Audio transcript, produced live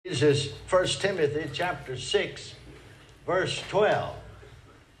This is 1 Timothy chapter 6, verse 12.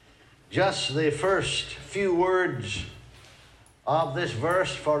 Just the first few words of this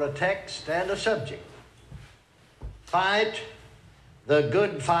verse for a text and a subject. Fight the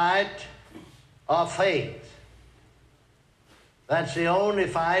good fight of faith. That's the only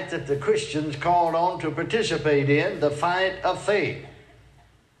fight that the Christians called on to participate in, the fight of faith.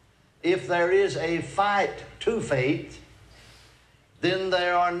 If there is a fight to faith, then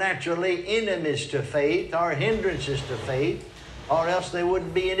there are naturally enemies to faith or hindrances to faith, or else there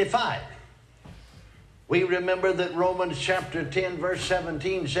wouldn't be any fight. We remember that Romans chapter 10 verse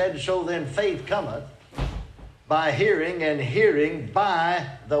 17 said, "So then faith cometh by hearing, and hearing by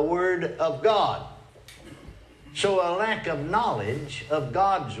the word of God." So a lack of knowledge of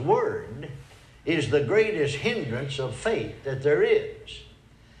God's word is the greatest hindrance of faith that there is.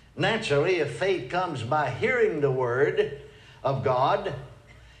 Naturally, if faith comes by hearing the word of God,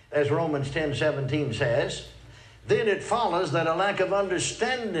 as Romans 10:17 says, then it follows that a lack of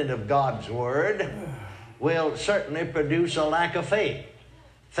understanding of God's word will certainly produce a lack of faith.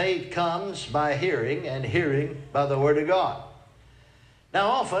 Faith comes by hearing, and hearing by the word of God. Now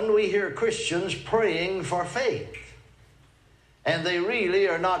often we hear Christians praying for faith, and they really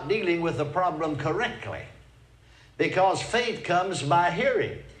are not dealing with the problem correctly, because faith comes by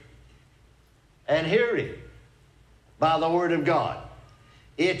hearing, and hearing by the word of God.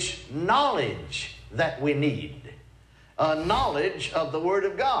 It's knowledge that we need, a knowledge of the word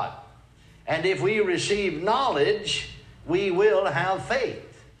of God. And if we receive knowledge, we will have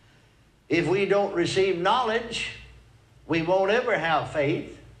faith. If we don't receive knowledge, we won't ever have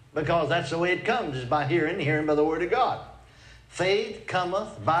faith, because that's the way it comes, is by hearing, hearing by the word of God. Faith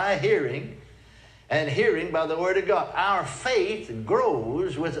cometh by hearing, and hearing by the word of God. Our faith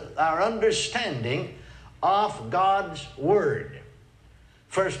grows with our understanding of God's word.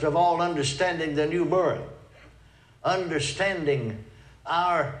 First of all, understanding the new birth, understanding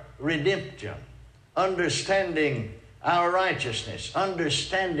our redemption, understanding our righteousness,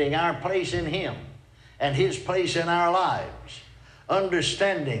 understanding our place in Him and His place in our lives,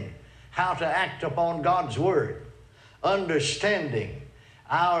 understanding how to act upon God's word, understanding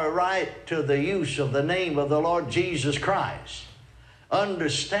our right to the use of the name of the Lord Jesus Christ,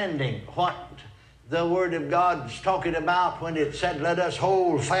 understanding what the Word of God's talking about when it said, "Let us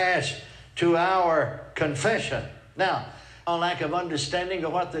hold fast to our confession." Now, a lack of understanding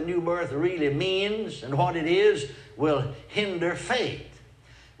of what the new birth really means and what it is will hinder faith.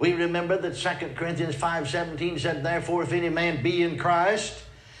 We remember that 2 Corinthians 5:17 said, "Therefore, if any man be in Christ,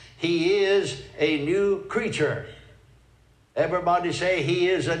 he is a new creature." Everybody say, "He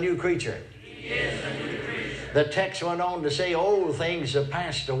is a new creature." He is a new creature. The text went on to say, "Old things have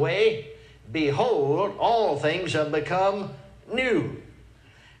passed away. Behold, all things have become new."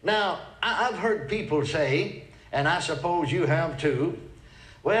 Now, I've heard people say, and I suppose you have too,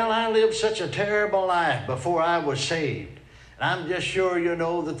 "Well, I lived such a terrible life before I was saved. And I'm just sure,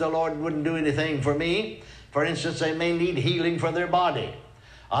 that the Lord wouldn't do anything for me." For instance, they may need healing for their body.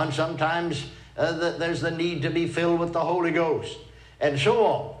 And sometimes there's the need to be filled with the Holy Ghost, and so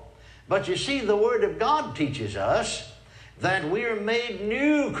on. But you see, the Word of God teaches us that we're made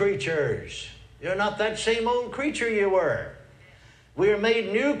new creatures. You're not that same old creature you were. We're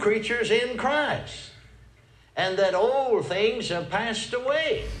made new creatures in Christ. And that old things have passed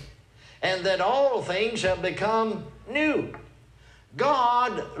away. And that all things have become new.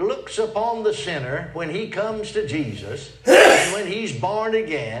 God looks upon the sinner when he comes to Jesus, and when he's born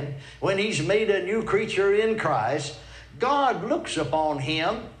again, when he's made a new creature in Christ, God looks upon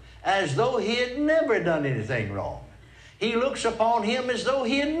him as though he had never done anything wrong. He looks upon him as though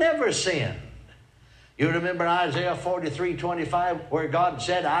he had never sinned. You remember Isaiah 43:25, where God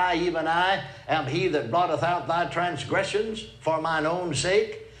said, "I, even I, am he that blotteth out thy transgressions for mine own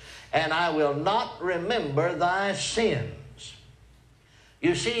sake, and I will not remember thy sins."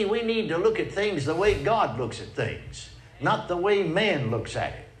 You see, we need to look at things the way God looks at things, not the way man looks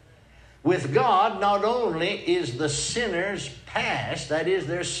at it. With God, not only is the sinner's past, that is,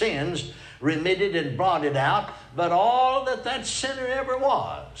 their sins, remitted and blotted out, but all that sinner ever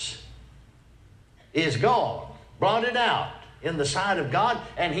was is gone, blotted out in the sight of God,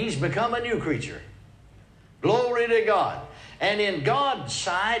 and he's become a new creature. Glory to God. And in God's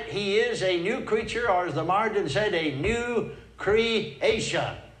sight, he is a new creature, or as the margin said, a new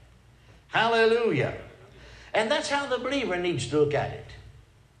creation. Hallelujah. And that's how the believer needs to look at it.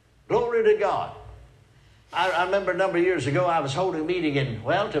 Glory to God. I remember a number of years ago, I was holding a meeting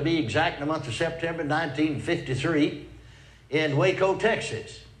to be exact, in the month of September 1953 in Waco,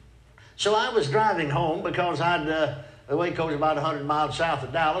 Texas. So I was driving home because I'd Waco's about 100 miles south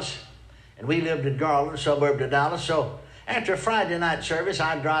of Dallas, and we lived in Garland, a suburb of Dallas. So after Friday night service,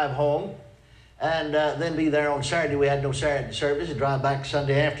 I'd drive home and then be there on Saturday. We had no Saturday service, and drive back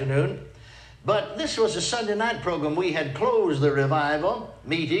Sunday afternoon. But this was a Sunday night program. We had closed the revival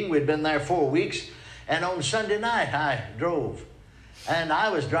meeting. We'd been there 4 weeks. And on Sunday night, I drove. And I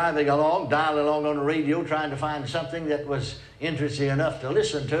was driving along, dialing along on the radio, trying to find something that was interesting enough to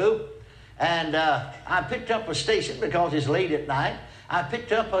listen to. And I picked up a station because it's late at night. I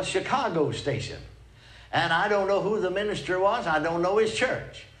picked up a Chicago station. And I don't know who the minister was. I don't know his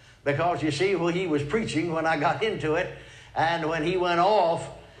church. Because, you see, he was preaching when I got into it. And when he went off,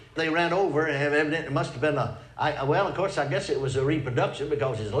 they ran over, and evidently it must have been well, of course, I guess it was a reproduction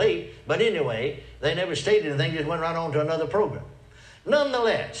because it's late. But anyway, they never stated anything, just went right on to another program.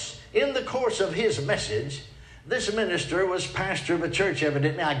 Nonetheless, in the course of his message, this minister was pastor of a church,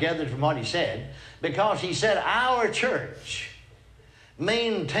 evidently, I gathered from what he said, because he said, our church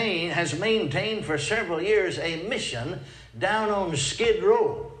has maintained for several years a mission down on Skid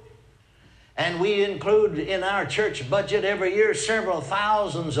Row. And we include in our church budget every year several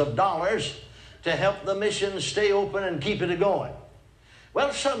thousands of dollars to help the mission stay open and keep it going.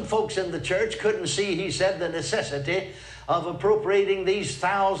 Well, some folks in the church couldn't see, he said, the necessity of appropriating these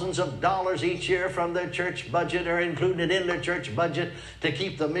thousands of dollars each year from their church budget or included in their church budget to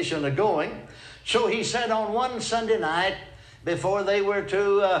keep the mission going. So he said on one Sunday night, before they were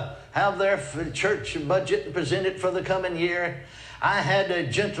to have their church budget presented for the coming year, I had a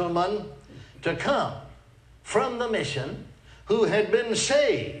gentleman to come from the mission who had been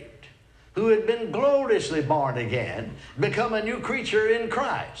saved, who had been gloriously born again, become a new creature in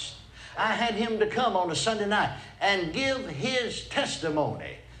Christ. I had him to come on a Sunday night and give his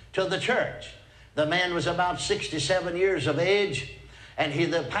testimony to the church. The man was about 67 years of age, and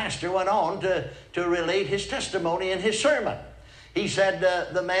the pastor went on to relate his testimony in his sermon. He said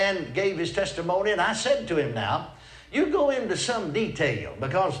the man gave his testimony, and I said to him, now, you go into some detail,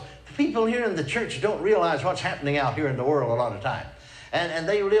 because people here in the church don't realize what's happening out here in the world a lot of time. And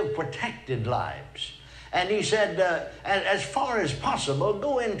they live protected lives. And he said, as far as possible,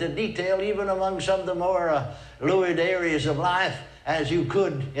 go into detail even among some of the more lurid areas of life as you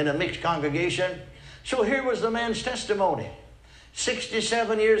could in a mixed congregation. So here was the man's testimony.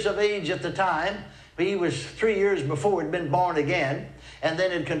 67 years of age at the time. He was 3 years before he'd been born again, and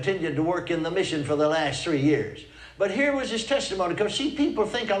then had continued to work in the mission for the last 3 years. But here was his testimony, because see, people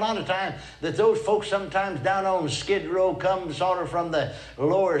think a lot of time that those folks sometimes down on Skid Row come sort of from the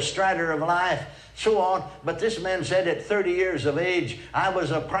lower strata of life, so on. But this man said at 30 years of age, I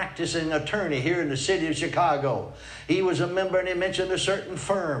was a practicing attorney here in the city of Chicago. He was a member, and he mentioned a certain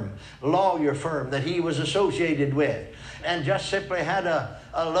firm, lawyer firm, that he was associated with, and just simply had a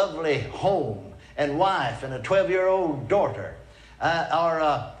lovely home and wife and a 12-year-old daughter,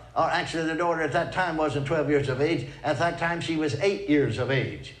 or actually the daughter at that time wasn't 12 years of age. At that time she was 8 years of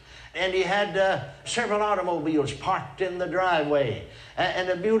age. And he had several automobiles parked in the driveway and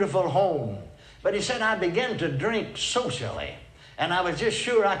a beautiful home. But he said, I began to drink socially, and I was just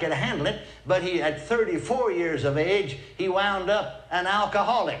sure I could handle it. But at 34 years of age, he wound up an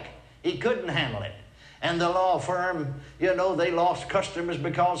alcoholic. He couldn't handle it. And the law firm, they lost customers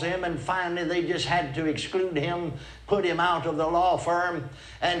because of him, and finally they just had to exclude him, put him out of the law firm.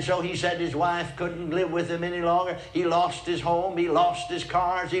 And so he said his wife couldn't live with him any longer. He lost his home, he lost his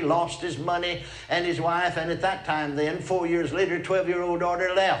cars, he lost his money, and his wife. And at that time then, 4 years later, 12-year-old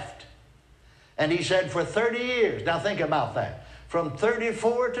daughter left. And he said for 30 years, now think about that, from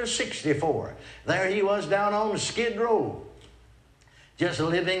 34 to 64, there he was down on Skid Row, just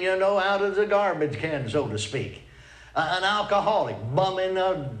living, out of the garbage can, so to speak. An alcoholic, bumming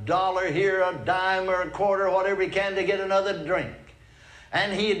 $1 here, a dime or a quarter, whatever he can to get another drink.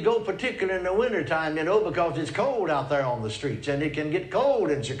 And he'd go particularly in the wintertime, because it's cold out there on the streets, and it can get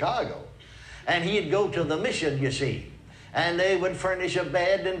cold in Chicago. And he'd go to the mission, you see, and they would furnish a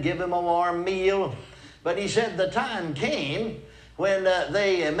bed and give him a warm meal. But he said the time came when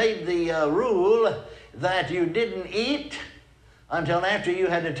they made the rule that you didn't eat until after you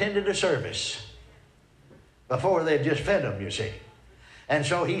had attended a service. Before they just fed him, you see. And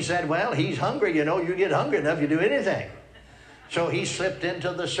so he said, well, he's hungry, you get hungry enough, you do anything. So he slipped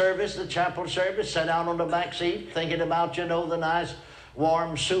into the service, the chapel service, sat down on the back seat, thinking about, the nice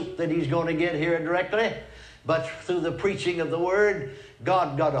warm soup that he's going to get here directly. But through the preaching of the word,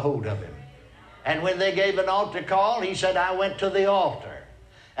 God got a hold of him. And when they gave an altar call, he said, I went to the altar,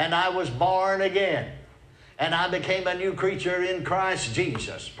 and I was born again. And I became a new creature in Christ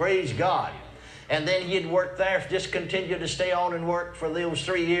Jesus. Praise God. And then he'd work there, just continued to stay on and work for those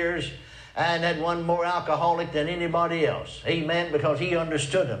 3 years. and had one more alcoholic than anybody else. Amen, because he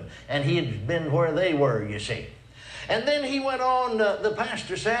understood them, and he had been where they were, you see. And then he went on, the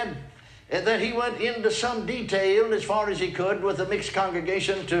pastor said, that he went into some detail as far as he could with the mixed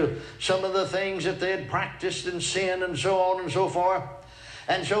congregation to some of the things that they had practiced in sin and so on and so forth.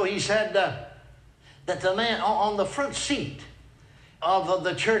 And so he said that the man on the front seat of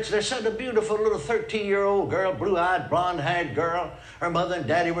the church, there sat a beautiful little 13-year-old girl, blue-eyed, blonde-haired girl. Her mother and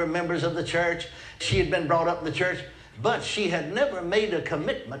daddy were members of the church. She had been brought up in the church, but she had never made a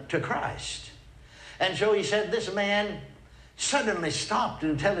commitment to Christ. And so he said this man suddenly stopped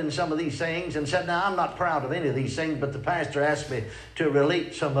in telling some of these things and said, now, I'm not proud of any of these things, but the pastor asked me to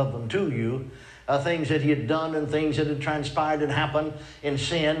relate some of them to you, things that he had done and things that had transpired and happened in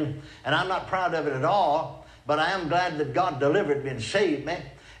sin. And I'm not proud of it at all, but I am glad that God delivered me and saved me.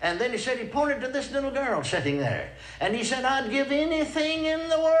 And then he said, he pointed to this little girl sitting there. And he said, I'd give anything in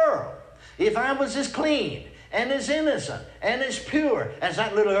the world if I was as clean and as innocent and as pure as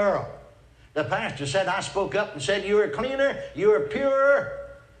that little girl. The pastor said, I spoke up and said, you're cleaner, you're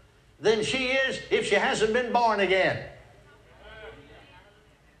purer than she is if she hasn't been born again.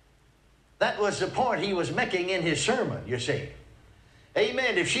 That was the point he was making in his sermon, you see.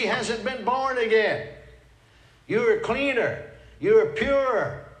 Amen. If she hasn't been born again, you're cleaner, you're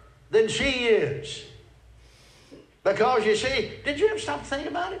purer than she is. Because you see, did you ever stop to think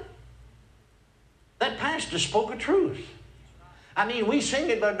about it? That pastor spoke a truth. I mean, we sing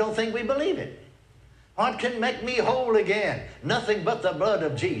it, but I don't think we believe it. What can make me whole again? Nothing but the blood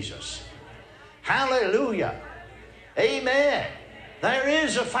of Jesus. Hallelujah. Amen. There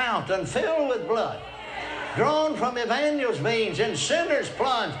is a fountain filled with blood, drawn from Emmanuel's veins, and sinners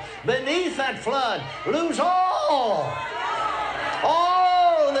plunge beneath that flood, lose all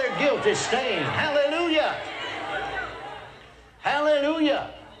their guilty stain. Hallelujah.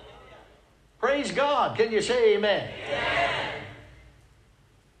 Hallelujah. Praise God. Can you say amen? Amen.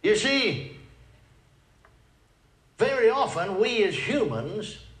 You see, very often we as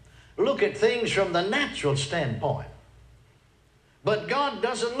humans look at things from the natural standpoint. But God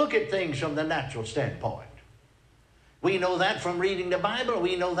doesn't look at things from the natural standpoint. We know that from reading the Bible.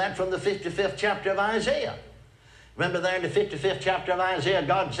 We know that from the 55th chapter of Isaiah. Remember there in the 55th chapter of Isaiah,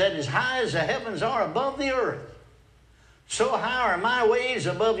 God said, as high as the heavens are above the earth, so high are my ways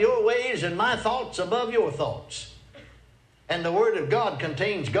above your ways and my thoughts above your thoughts. And the Word of God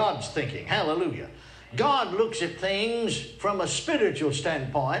contains God's thinking. Hallelujah. God looks at things from a spiritual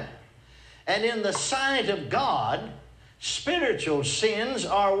standpoint. And in the sight of God, spiritual sins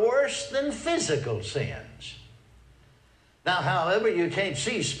are worse than physical sins. Now, however, you can't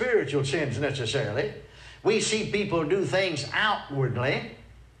see spiritual sins necessarily. We see people do things outwardly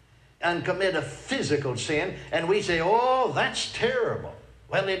and commit a physical sin, and we say, oh, that's terrible.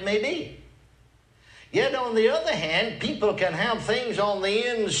 Well, it may be. Yet, on the other hand, people can have things on the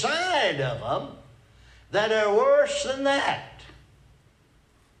inside of them that are worse than that.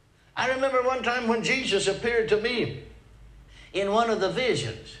 I remember one time when Jesus appeared to me in one of the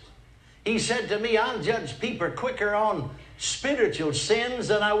visions. He said to me, I'll judge people quicker on spiritual sins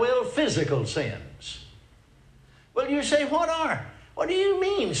than I will physical sins. Well, you say, what do you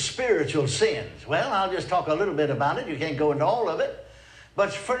mean spiritual sins? Well, I'll just talk a little bit about it. You can't go into all of it.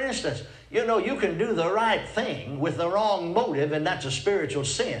 But for instance, you know, you can do the right thing with the wrong motive, and that's a spiritual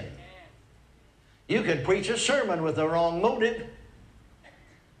sin. You can preach a sermon with the wrong motive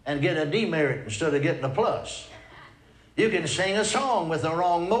and get a demerit instead of getting a plus. You can sing a song with the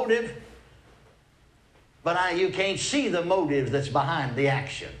wrong motive, but you can't see the motive that's behind the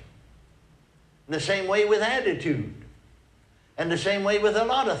action. And the same way with attitude. And the same way with a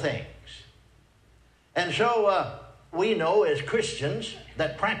lot of things. And so we know as Christians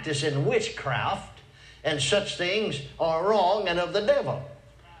that practice in witchcraft and such things are wrong and of the devil.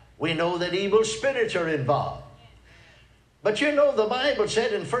 We know that evil spirits are involved. But you know, the Bible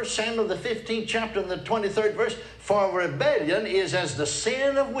said in 1 Samuel, the 15th chapter and the 23rd verse, for rebellion is as the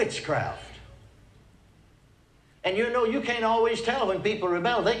sin of witchcraft. And you know, you can't always tell when people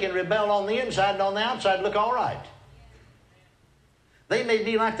rebel. They can rebel on the inside and on the outside look all right. They may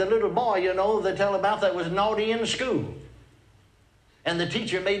be like the little boy, you know, they tell about that was naughty in school. And the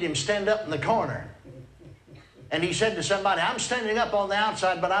teacher made him stand up in the corner. And he said to somebody, I'm standing up on the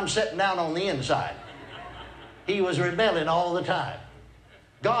outside, but I'm sitting down on the inside. He was rebelling all the time.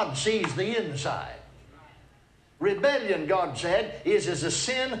 God sees the inside. Rebellion, God said, is as a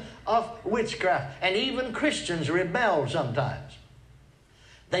sin of witchcraft. And even Christians rebel sometimes.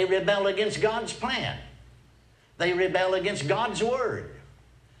 They rebel against God's plan. They rebel against God's word.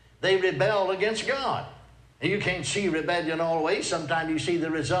 They rebel against God. And you can't see rebellion always. Sometimes you see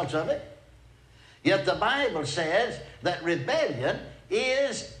the results of it. Yet the Bible says that rebellion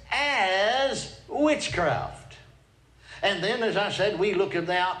is as witchcraft. And then, as I said, we look at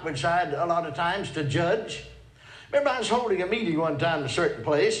the outward side a lot of times to judge. Remember, I was holding a meeting one time in a certain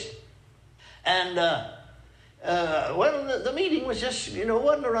place, and, the meeting was just,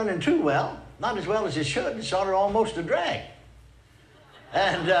 wasn't running too well. Not as well as it should. It's sort of almost a drag.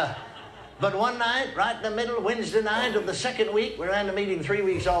 And, but one night, right in the middle, Wednesday night of the second week, we ran the meeting 3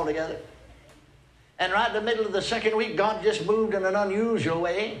 weeks altogether. And right in the middle of the second week, God just moved in an unusual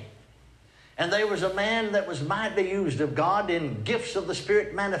way. And there was a man that was mightily used of God in gifts of the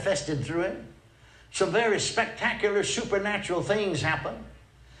Spirit manifested through him. Some very spectacular supernatural things happened.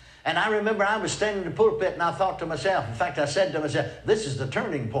 And I remember I was standing in the pulpit and I thought to myself, in fact, I said to myself, this is the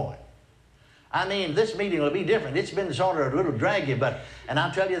turning point. I mean, this meeting will be different. It's been sort of a little draggy, and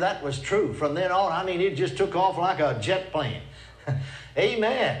I'll tell you that was true. From then on, I mean, it just took off like a jet plane.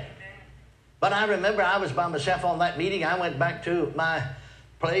 Amen. But I remember I was by myself on that meeting. I went back to my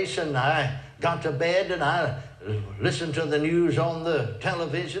place and I got to bed and I listened to the news on the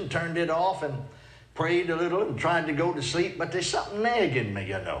television, turned it off and prayed a little and tried to go to sleep. But there's something nagging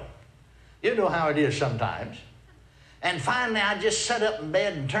me, You know how it is sometimes. And finally, I just sat up in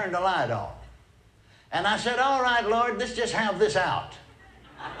bed and turned the light on. And I said, all right, Lord, let's just have this out.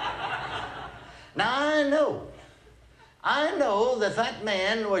 Now, I know that that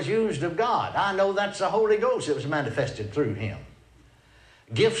man was used of God. I know that's the Holy Ghost that was manifested through him.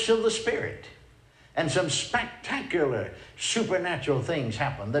 Gifts of the Spirit. And some spectacular supernatural things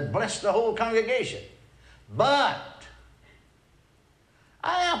happened that blessed the whole congregation. But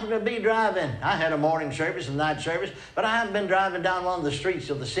I happened to be driving. I had a morning service and night service, but I hadn't been driving down one of the streets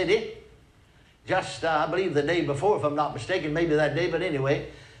of the city. Just, I believe the day before, if I'm not mistaken, maybe that day, but anyway,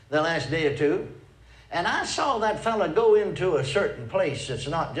 the last day or two. And I saw that fella go into a certain place that's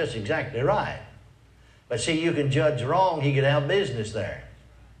not just exactly right. But see, you can judge wrong. He could have business there.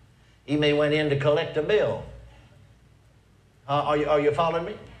 He may went in to collect a bill. Are you following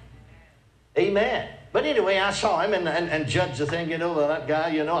me? Amen. But anyway, I saw him and judged the thing, that guy,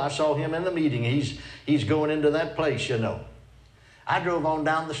 I saw him in the meeting. He's going into that place, I drove on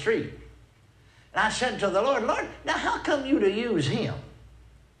down the street. And I said to the Lord, now how come you to use him?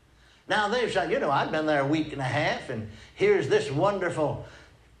 Now there's, I've been there a week and a half, and here's this wonderful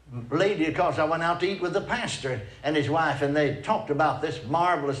lady, because I went out to eat with the pastor and his wife, and they talked about this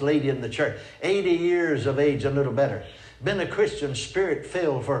marvelous lady in the church, 80 years of age, a little better. Been a Christian,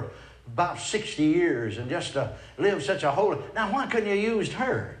 Spirit-filled for about 60 years, and just lived such a holy. Now why couldn't you use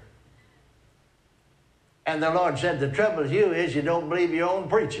her? And the Lord said, the trouble with you is you don't believe your own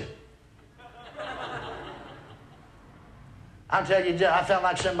preaching. I'll tell you, I felt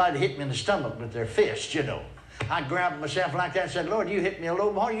like somebody hit me in the stomach with their fist, I grabbed myself like that and said, Lord, you hit me a low.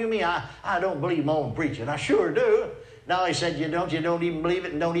 What do you mean? I don't believe my own preaching. I sure do. No, he said, you don't even believe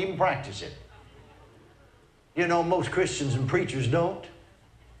it and don't even practice it. Most Christians and preachers don't.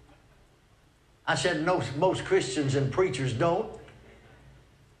 I said, no, most Christians and preachers don't.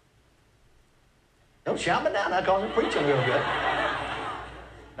 Don't shout me down, because I'm preaching real good.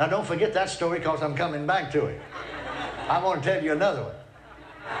 Now, don't forget that story, because I'm coming back to it. I want to tell you another one.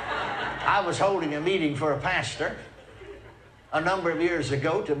 I was holding a meeting for a pastor a number of years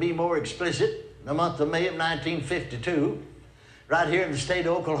ago, to be more explicit, the month of May of 1952, right here in the state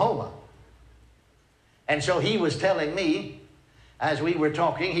of Oklahoma. And so he was telling me, as we were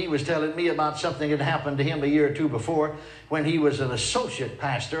talking, he was telling me about something that happened to him a year or two before when he was an assistant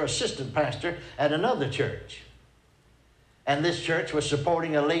pastor at another church. And this church was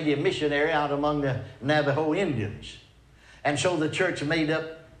supporting a lady missionary out among the Navajo Indians. And so the church made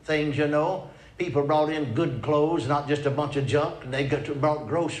up things, People brought in good clothes, not just a bunch of junk. And they brought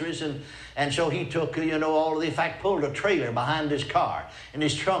groceries. And so he took, all of the, in fact, pulled a trailer behind his car. And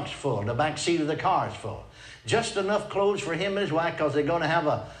his trunk's full. The back seat of the car's full. Just enough clothes for him and his wife, because they're going to have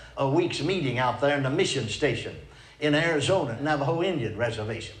a week's meeting out there in the mission station in Arizona, Navajo Indian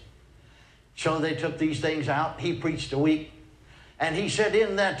reservation. So they took these things out. He preached a week. And he said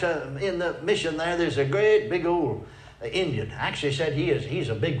in the mission there's a great big old Indian. Actually said he's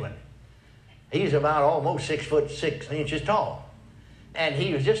a big one. He's about almost 6'6" tall. And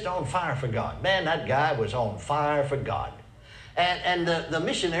he was just on fire for God. Man, that guy was on fire for God. And the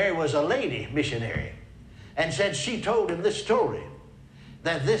missionary was a lady missionary. And said she told him this story.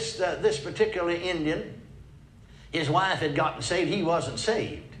 That this particular Indian, his wife had gotten saved. He wasn't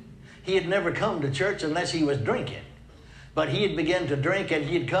saved. He had never come to church unless he was drinking. But he had begun to drink and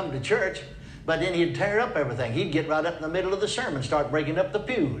he'd come to church. But then he'd tear up everything. He'd get right up in the middle of the sermon, start breaking up the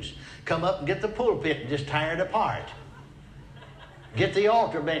pews, come up and get the pulpit and just tear it apart. get the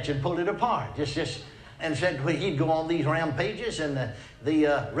altar bench and pull it apart. And said he'd go on these rampages, and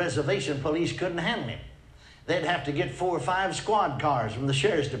the reservation police couldn't handle him. They'd have to get 4 or 5 squad cars from the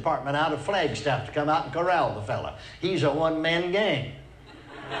sheriff's department out of Flagstaff to come out and corral the fella. He's a one-man gang.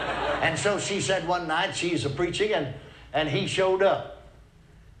 And so she said one night, she's preaching, and he showed up.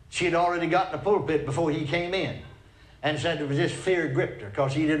 She had already got in the pulpit before he came in, and said it was just fear gripped her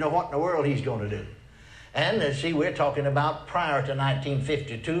because he didn't know what in the world he's going to do. And see, we're talking about prior to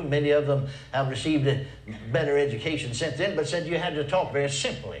 1952. Many of them have received a better education since then, but said you had to talk very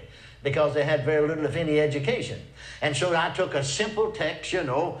simply because they had very little, if any, education. And so I took a simple text,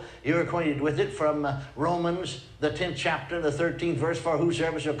 you're acquainted with it, from Romans, the 10th chapter, the 13th verse, for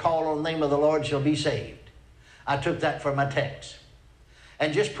whosoever shall call on the name of the Lord shall be saved. I took that for my text.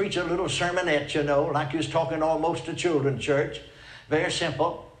 And just preach a little sermonette, like you was talking almost to children's church. Very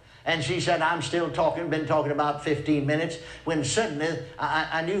simple. And she said, I'm still talking, been talking about 15 minutes, when suddenly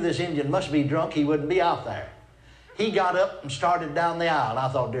I knew this Indian must be drunk, he wouldn't be out there. He got up and started down the aisle. I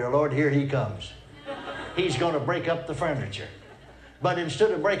thought, dear Lord, here he comes. He's going to break up the furniture. But instead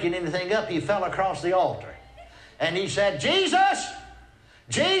of breaking anything up, he fell across the altar. And he said, Jesus!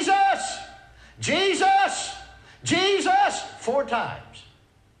 Jesus! Jesus! Jesus! 4 times.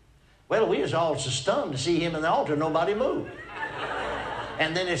 Well, we was all so stunned to see him in the altar, nobody moved.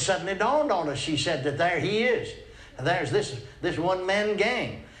 And then it suddenly dawned on us, she said, that there he is. And there's this one-man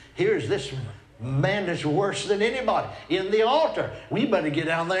gang. Here's this man that's worse than anybody in the altar. We better get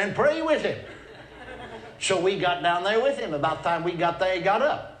down there and pray with him. So we got down there with him. About the time we got there, he got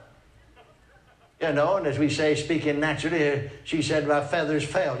up. And as we say, speaking naturally, she said, my feathers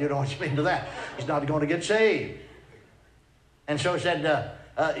fell. You know what you mean to that? He's not going to get saved. And so he said,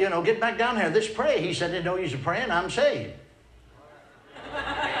 get back down here. Let's pray. He said, no use of praying. I'm saved.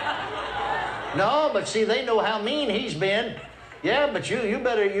 No, but see, they know how mean he's been. Yeah, but you're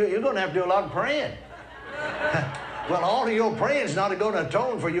going to have to do a lot of praying. Well, all of your praying is not going to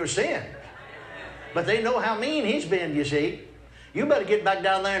atone for your sin. But they know how mean he's been, you see. You better get back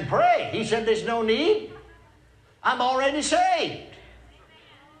down there and pray. He said, there's no need. I'm already saved.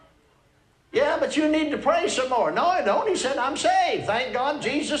 Yeah, but you need to pray some more. No, I don't. He said, I'm saved. Thank God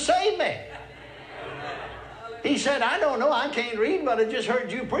Jesus saved me. He said, I don't know. I can't read, but I just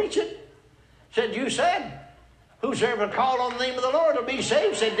heard you preach it. Said, you said, whosoever called on the name of the Lord will be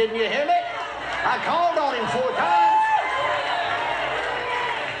saved. Said, didn't you hear me? I called on him 4 times.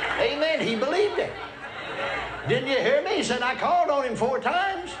 Amen. He believed it. Didn't you hear me? He said, I called on him 4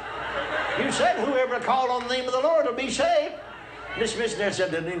 times. You said, whoever called on the name of the Lord will be saved. Miss there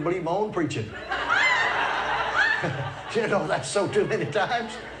said, didn't even believe my own preaching. That's so too many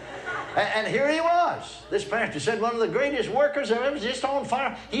times. And here he was. This pastor said one of the greatest workers there ever, just on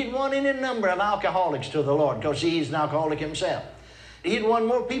fire. He'd won any number of alcoholics to the Lord, because he's an alcoholic himself. He'd won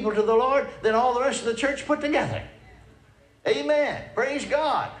more people to the Lord than all the rest of the church put together. Amen. Praise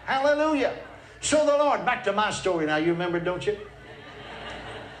God. Hallelujah. So the Lord, back to my story now. You remember, don't you?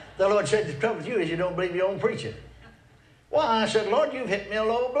 The Lord said, the trouble with you is you don't believe your own preaching. Well, I said, Lord, you've hit me a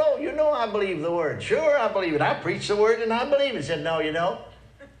low blow. You know I believe the word. Sure, I believe it. I preach the word and I believe it. He said, no, you don't.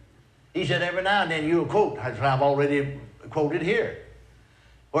 He said, every now and then you'll quote, as I've already quoted here,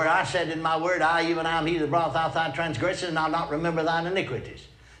 where I said in my word, I, even I am he that brought out thy transgressions, and I'll not remember thine iniquities.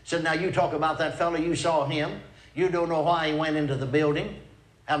 Said, now you talk about that fellow, you saw him. You don't know why he went into the building.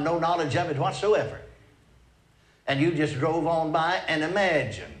 Have no knowledge of it whatsoever. And you just drove on by and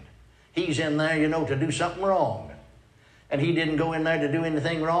imagined he's in there, to do something wrong. And he didn't go in there to do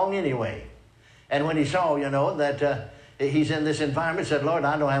anything wrong anyway. And when he saw, that he's in this environment, said, Lord,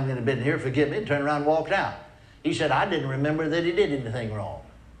 I know I haven't been here, forgive me, and turned around and walked out. He said, I didn't remember that he did anything wrong.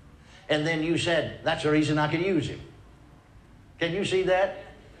 And then you said, that's the reason I could use him. Can you see that?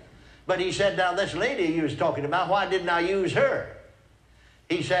 But he said, now this lady you was talking about, why didn't I use her?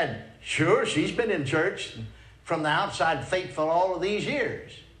 He said, sure, she's been in church from the outside faithful all of these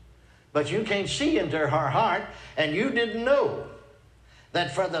years. But you can't see into her heart, and you didn't know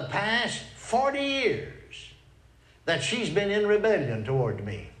that for the past 40 years that she's been in rebellion toward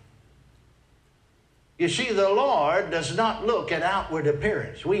me. You see, the Lord does not look at outward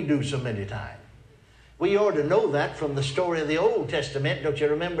appearance. We do so many times. We ought to know that from the story of the Old Testament. Don't you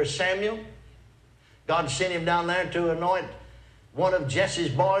remember Samuel? God sent him down there to anoint one of Jesse's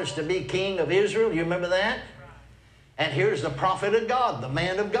boys to be king of Israel. You remember that? And here's the prophet of God, the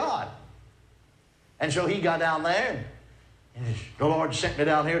man of God. And so he got down there, and the Lord sent me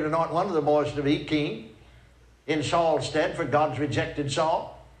down here to anoint one of the boys to be king in Saul's stead, for God's rejected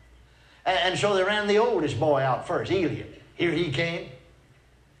Saul. And so they ran the oldest boy out first, Eliab. Here he came,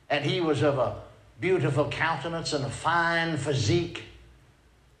 and he was of a beautiful countenance and a fine physique.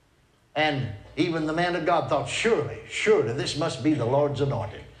 And even the man of God thought, surely this must be the Lord's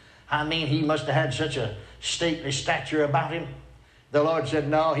anointed. I mean, he must have had such a stately stature about him. The Lord said,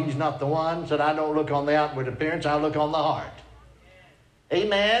 no, he's not the one. Said, I don't look on the outward appearance, I look on the heart.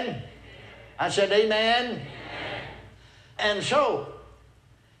 Amen. I said, amen. And so,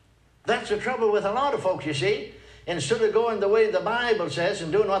 that's the trouble with a lot of folks, you see. Instead of going the way the Bible says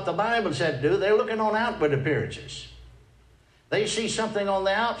and doing what the Bible said to do, they're looking on outward appearances. They see something on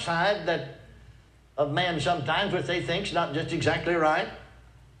the outside that of man sometimes which they think's not just exactly right.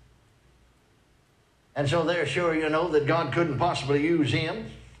 And so they're sure, that God couldn't possibly use him.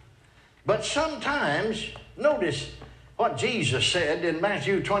 But sometimes, notice what Jesus said in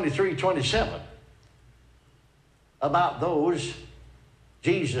Matthew 23:27 about those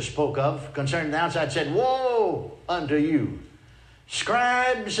Jesus spoke of concerning the outside. Said, woe unto you,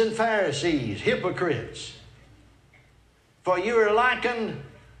 scribes and Pharisees, hypocrites, for you are likened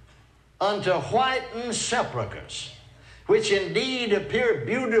unto whitened sepulchres, which indeed appear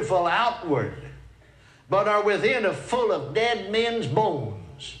beautiful outward, but are within full of dead men's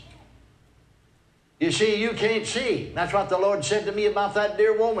bones. You see, you can't see. That's what the Lord said to me about that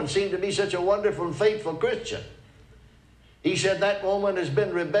dear woman. Seemed to be such a wonderful and faithful Christian. He said that woman has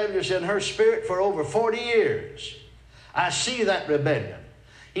been rebellious in her spirit for over 40 years. I see that rebellion.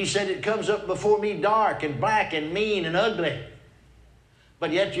 He said it comes up before me dark and black and mean and ugly.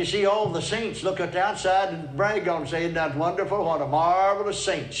 But yet you see all the saints look at the outside and brag on, saying, that's wonderful, what a marvelous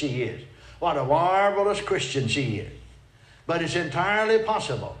saint she is. What a marvelous Christian she is. But it's entirely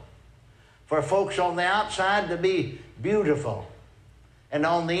possible for folks on the outside to be beautiful, and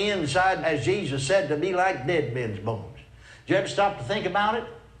on the inside, as Jesus said, to be like dead men's bones. Did you ever stop to think about it?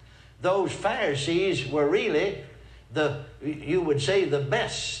 Those Pharisees were really you would say, the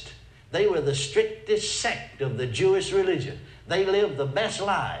best. They were the strictest sect of the Jewish religion. They lived the best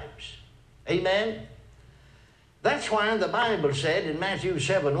lives. Amen? That's why the Bible said in Matthew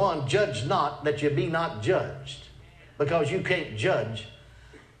 7:1, judge not that you be not judged. Because you can't judge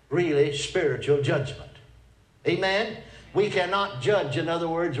really spiritual judgment. Amen? We cannot judge, in other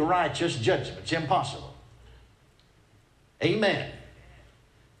words, righteous judgment. It's impossible. Amen.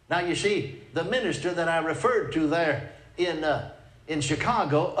 Now you see, the minister that I referred to there in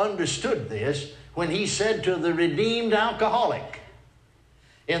Chicago understood this when he said to the redeemed alcoholic,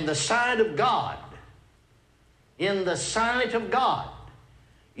 in the sight of God,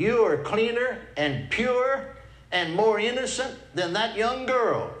 you are cleaner and pure and more innocent than that young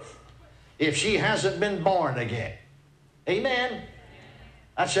girl if she hasn't been born again. Amen.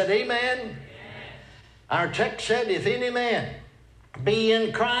 I said amen. Amen. Our text said, if any man be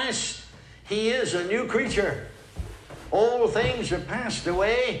in Christ, he is a new creature. Old things are passed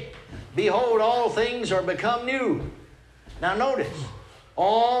away. Behold, all things are become new. Now notice,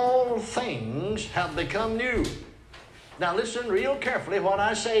 all things have become new. Now listen real carefully what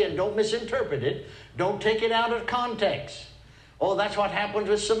I say and don't misinterpret it. Don't take it out of context. Oh, that's what happens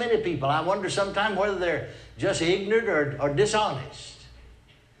with so many people. I wonder sometimes whether they're just ignorant or dishonest.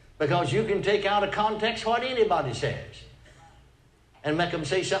 Because you can take out of context what anybody says and make them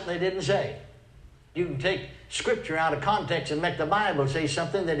say something they didn't say. You can take Scripture out of context and make the Bible say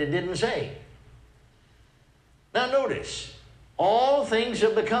something that it didn't say. Now notice, all things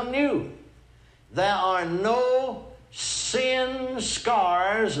have become new. There are no sin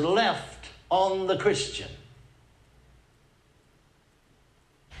scars left on the Christian.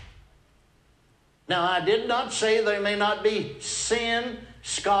 Now, I did not say there may not be sin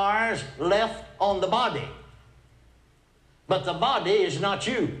scars left on the body. But the body is not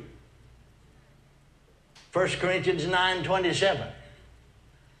you. 1 Corinthians 9:27.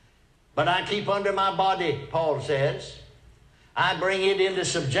 But I keep under my body, Paul says. I bring it into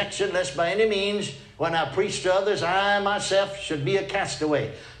subjection, lest by any means, when I preach to others, I myself should be a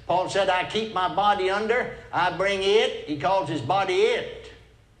castaway. Paul said, I keep my body under, I bring it. He calls his body it.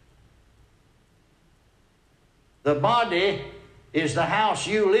 The body is the house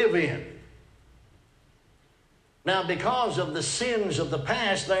you live in. Now, because of the sins of the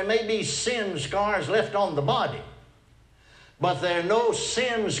past, there may be sin scars left on the body, but there are no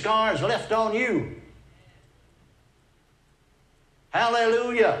sin scars left on you.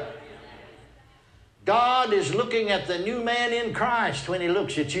 Hallelujah. God is looking at the new man in Christ when He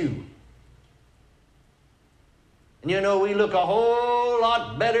looks at you. And you know, we look a whole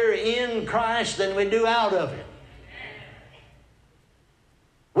lot better in Christ than we do out of Him.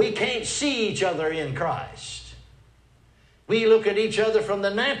 We can't see each other in Christ. We look at each other from the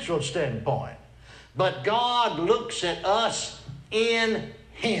natural standpoint. But God looks at us in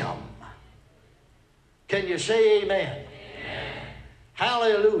Him. Can you say amen? Amen.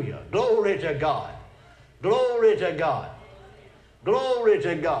 Hallelujah. Glory to God. Glory to God. Glory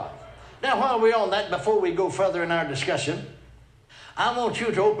to God. Now, while we're on that, before we go further in our discussion, I want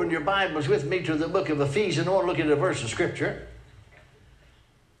you to open your Bibles with me to the book of Ephesians. I want to look at a verse of Scripture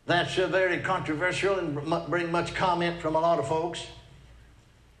that's very controversial and bring much comment from a lot of folks.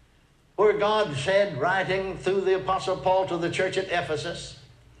 Where God said, writing through the Apostle Paul to the church at Ephesus,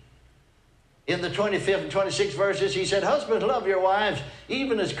 in the 25th and 26th verses, he said, husbands, love your wives,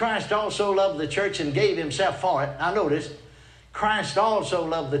 even as Christ also loved the church and gave himself for it. Now notice, Christ also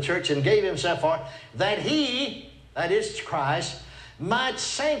loved the church and gave himself for it, that he, that is Christ, might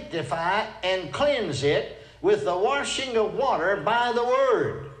sanctify and cleanse it with the washing of water by the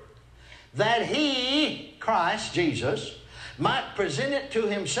word, that he, Christ, Jesus, might present it to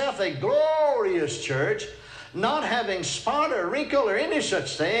himself a glorious church, not having spot or wrinkle or any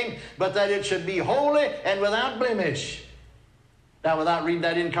such thing, but that it should be holy and without blemish. Now, without reading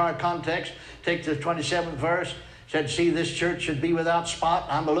that in context, take the 27th verse, said, see, this church should be without spot.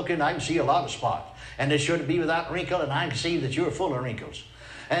 I'm looking, I can see a lot of spots. And it should be without wrinkle, and I can see that you're full of wrinkles.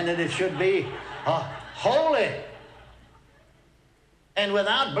 And that it should be holy and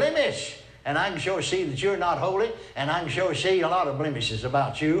without blemish. And I can sure see that you're not holy, and I can sure see a lot of blemishes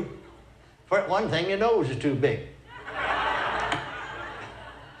about you. For one thing, your nose is too big.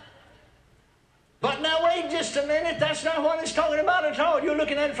 But now wait just a minute, that's not what it's talking about at all. You're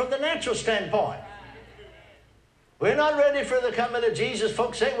looking at it from the natural standpoint. We're not ready for the coming of Jesus.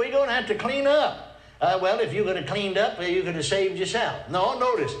 Folks say we're going to have to clean up. Well, if you're going to clean up, you could have saved yourself. No,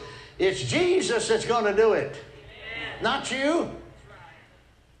 notice, it's Jesus that's going to do it, not you.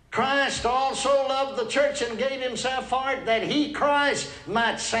 Christ also loved the church and gave himself for it, that he, Christ,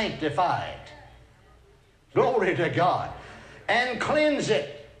 might sanctify it. Glory to God. And cleanse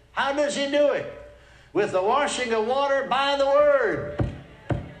it. How does he do it? With the washing of water by the word.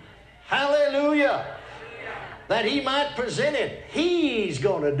 Hallelujah. That he might present it. He's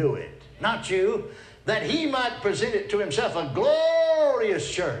going to do it, not you. That he might present it to himself, a glorious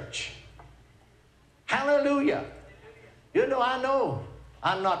church. Hallelujah. You know, I know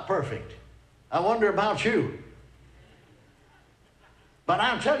I'm not perfect. I wonder about you. But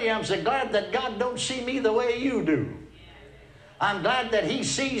I'm telling you, I'm so glad that God don't see me the way you do. I'm glad that he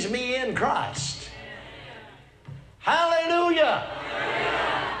sees me in Christ. Hallelujah.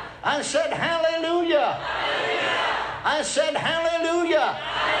 I said hallelujah. I said hallelujah.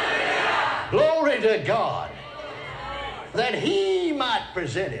 Glory to God. That he might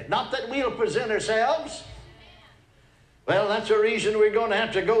present it. Not that we'll present ourselves. Well, that's the reason we're going to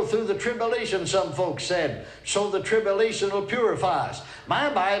have to go through the tribulation, some folks said. So the tribulation will purify us. My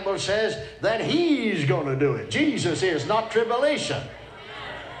Bible says that he's going to do it. Jesus is, not tribulation.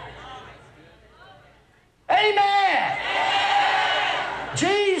 Amen.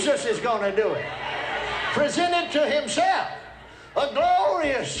 Jesus is going to do it. Present it to himself. A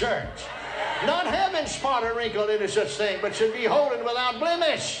glorious church. Not having spot or wrinkle or any such thing, but should be holy and without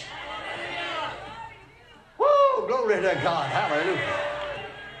blemish. Woo! Glory to God. Hallelujah.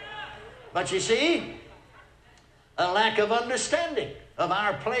 But you see, a lack of understanding of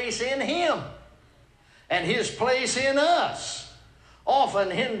our place in him and his place in us often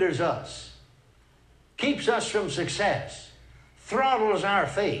hinders us, keeps us from success, throttles our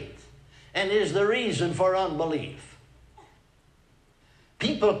faith, and is the reason for unbelief.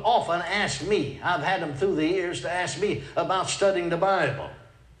 People often ask me, I've had them through the years to ask me about studying the Bible,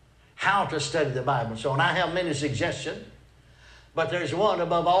 how to study the Bible and so on. I have many suggestions, but there's one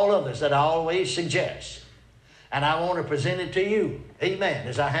above all others that I always suggest, and I want to present it to you, amen,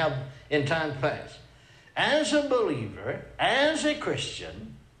 as I have in time past. As a believer, as a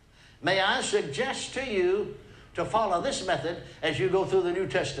Christian, may I suggest to you to follow this method as you go through the New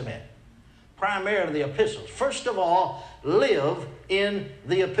Testament, primarily the epistles. First of all, live in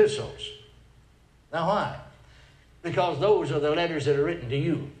the epistles. Now why? Because those are the letters that are written to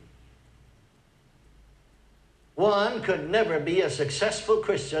you. One could never be a successful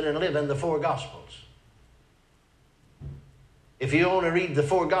Christian and live in the four Gospels. If you only read the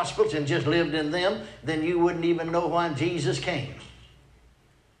four Gospels and just lived in them, then you wouldn't even know why Jesus came.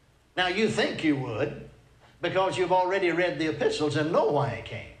 Now you think you would, because you've already read the epistles and know why he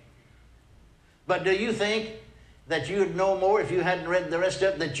came. But do you think that you'd know more if you hadn't read the rest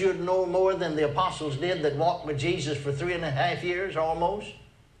of it, that you'd know more than the apostles did that walked with Jesus for 3.5 years almost?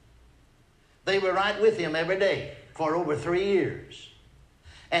 They were right with him every day for over 3 years.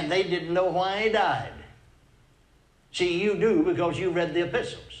 And they didn't know why he died. See, you do because you read the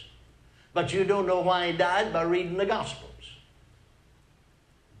epistles. But you don't know why he died by reading the Gospels.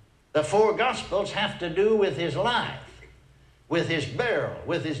 The four Gospels have to do with his life, with his burial,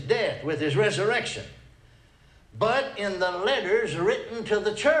 with his death, with his resurrection. But in the letters written to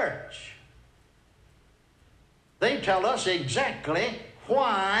the church, they tell us exactly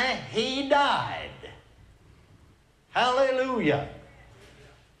why he died. Hallelujah.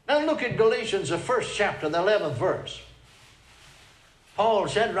 Now look at Galatians, the 1st chapter, the 11th verse. Paul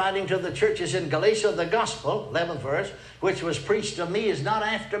said, writing to the churches in Galatia, the gospel, 11th verse, which was preached to me is not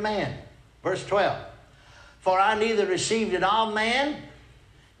after man. Verse 12. For I neither received it of man,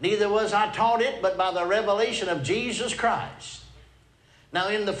 neither was I taught it, but by the revelation of Jesus Christ. Now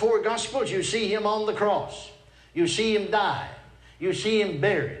in the four Gospels, you see him on the cross. You see him die. You see him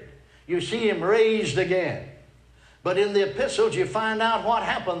buried. You see him raised again. But in the epistles, you find out what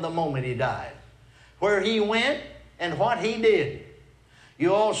happened the moment he died, where he went and what he did.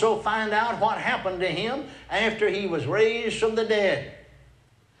 You also find out what happened to him after he was raised from the dead.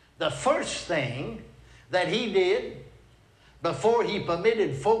 The first thing that he did before he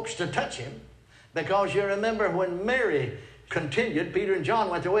permitted folks to touch him, because you remember when Mary continued, Peter and John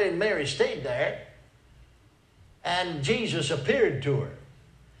went away and Mary stayed there, and Jesus appeared to her.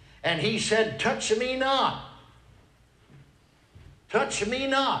 And he said, touch me not. Touch me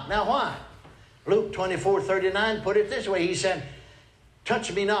not. Now why? Luke 24:39 put it this way. He said,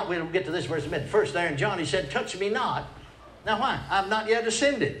 touch me not. We'll get to this verse in a minute. First there in John, he said, touch me not. Now why? I've not yet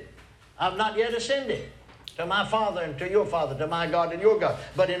ascended. I've not yet ascended to my Father and to your Father, to my God and your God.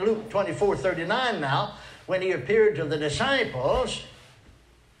 But in Luke 24:39 now, when he appeared to the disciples,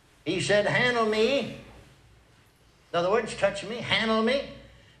 he said, handle me. In other words, touch me, handle me,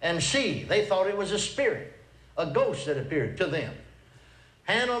 and see. They thought it was a spirit, a ghost that appeared to them.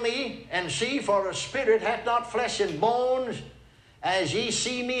 Handle me and see, for a spirit hath not flesh and bones, as ye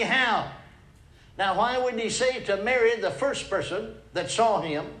see me have. Now, why would he say to Mary, the first person that saw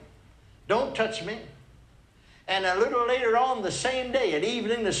him, don't touch me? And a little later on the same day, at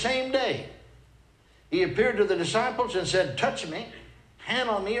evening the same day, he appeared to the disciples and said, touch me,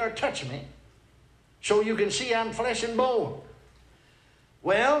 handle me, or touch me, so you can see I'm flesh and bone.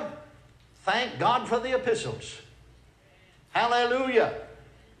 Well, thank God for the epistles. Hallelujah.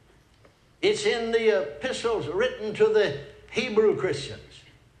 It's in the epistles written to the Hebrew Christians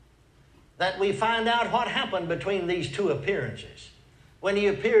that we find out what happened between these two appearances. When he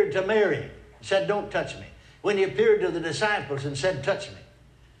appeared to Mary, he said, don't touch me. When he appeared to the disciples and said, touch me.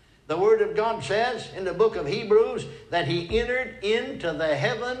 The Word of God says in the book of Hebrews that he entered into the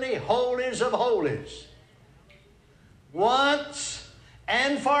heavenly holies of holies once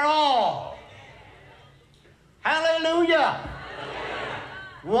and for all. Hallelujah.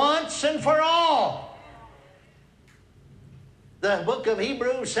 Once and for all. The book of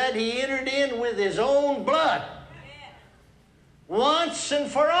Hebrews said he entered in with his own blood. Once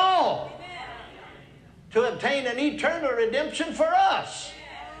and for all. To obtain an eternal redemption for us.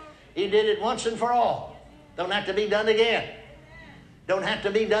 He did it once and for all. Don't have to be done again. Don't have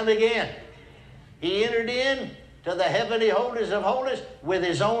to be done again. He entered in to the heavenly holies of holies with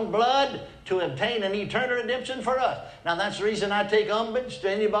his own blood to obtain an eternal redemption for us. Now that's the reason I take umbrage to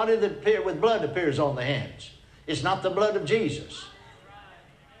anybody that with blood appears on the hands. It's not the blood of Jesus.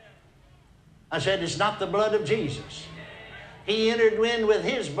 I said it's not the blood of Jesus. He entered in with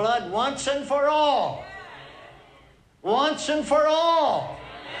his blood once and for all. Once and for all.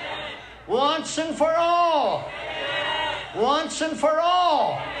 Once and for all. Once and for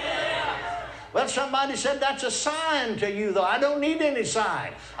all. Well, somebody said that's a sign to you, though. I don't need any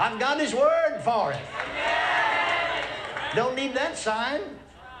sign. I've got his word for it. Don't need that sign.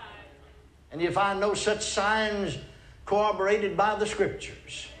 And you find no such signs corroborated by the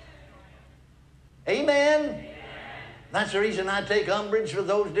Scriptures. Amen. That's the reason I take umbrage with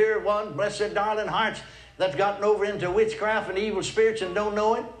those dear ones, blessed darling hearts, that's gotten over into witchcraft and evil spirits and don't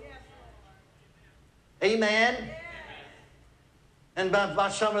know it. Amen. And by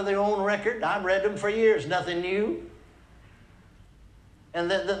some of their own record, I've read them for years, nothing new.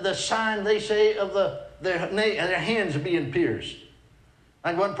 And the sign, they say, of their hands being pierced.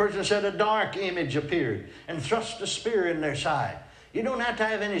 Like one person said, a dark image appeared and thrust a spear in their side. You don't have to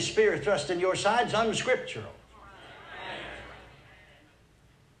have any spear thrust in your side. It's unscriptural.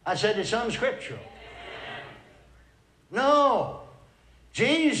 I said it's unscriptural. No.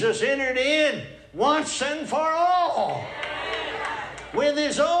 Jesus entered in once and for all with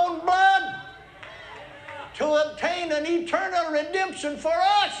his own blood to obtain an eternal redemption for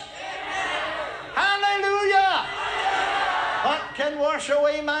us. Hallelujah. What can wash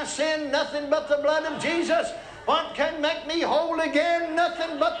away my sin? Nothing but the blood of Jesus. What can make me whole again?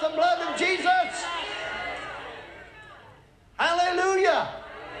 Nothing but the blood of Jesus. Hallelujah.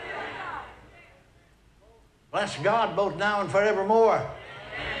 Bless God both now and forevermore.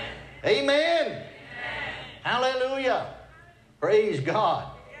 Amen. Amen. Hallelujah. Praise God.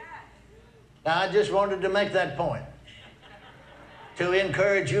 Now, I just wanted to make that point to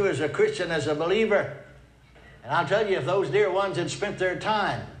encourage you as a Christian, as a believer. And I'll tell you, if those dear ones had spent their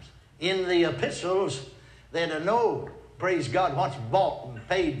time in the epistles, they'd have known, praise God, what's bought and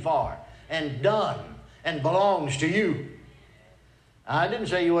paid for and done and belongs to you. I didn't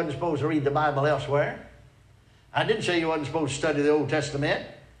say you wasn't supposed to read the Bible elsewhere. I didn't say you wasn't supposed to study the Old Testament.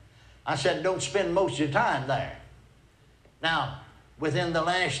 I said don't spend most of your time there. Now, within the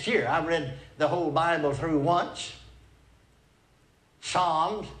last year, I've read the whole Bible through once,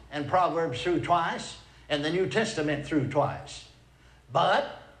 Psalms and Proverbs through twice, and the New Testament through twice.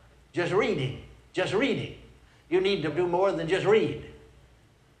 But just reading, just reading. You need to do more than just read.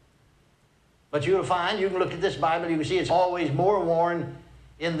 But you'll find, you can look at this Bible, you can see it's always more worn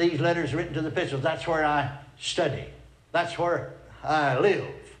in these letters written to the epistles. That's where I study. That's where I live.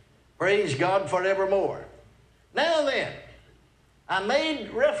 Praise God forevermore. Now then, I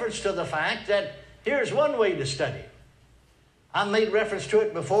made reference to the fact that here's one way to study. I made reference to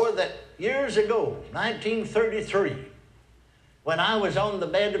it before that years ago, 1933, when I was on the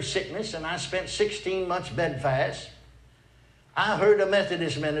bed of sickness and I spent 16 months bedfast, I heard a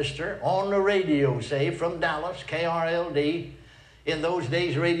Methodist minister on the radio say from Dallas, KRLD, in those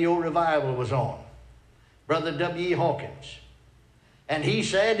days Radio Revival was on, Brother W.E. Hawkins. And he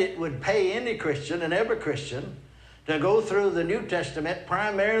said it would pay any Christian and every Christian to go through the New Testament,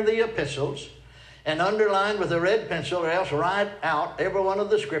 primarily the epistles, and underline with a red pencil or else write out every one of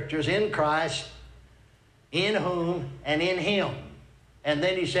the scriptures in Christ, in whom, and in Him. And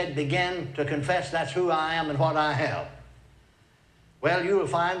then he said, begin to confess that's who I am and what I have. Well, you will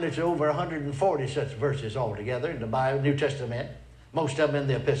find there's over 140 such verses altogether in the Bible, New Testament, most of them in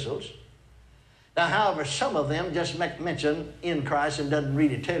the epistles. Now, however, some of them just mention in Christ and doesn't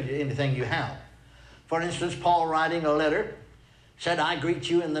really tell you anything you have. For instance, Paul writing a letter said, I greet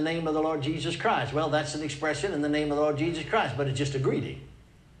you in the name of the Lord Jesus Christ. Well, that's an expression, in the name of the Lord Jesus Christ, but it's just a greeting.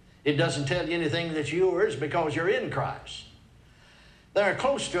 It doesn't tell you anything that's yours because you're in Christ. There are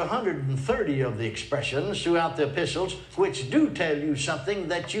close to 130 of the expressions throughout the epistles which do tell you something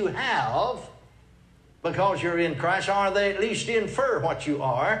that you have because you're in Christ, or they at least infer what you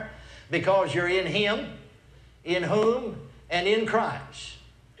are because you're in Him, in whom, and in Christ.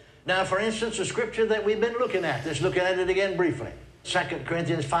 Now, for instance, the scripture that we've been looking at, let's look at it again briefly. 2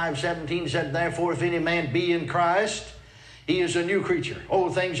 Corinthians 5:17 said, therefore, if any man be in Christ, he is a new creature.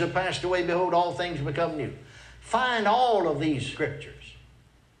 Old things have passed away, behold, all things become new. Find all of these scriptures.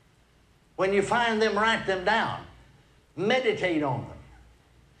 When you find them, write them down. Meditate on them.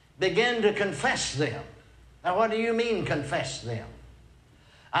 Begin to confess them. Now, what do you mean, confess them?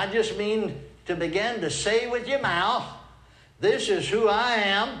 I just mean to begin to say with your mouth, this is who I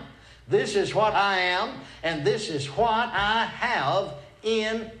am, this is what I am, and this is what I have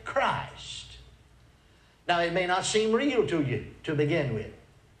in Christ. Now, it may not seem real to you to begin with,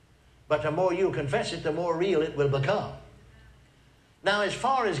 but the more you confess it, the more real it will become. Now, as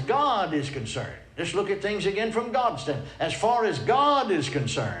far as God is concerned, just look at things again from God's standpoint. As far as God is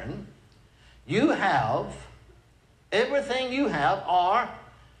concerned, you have, everything you have, or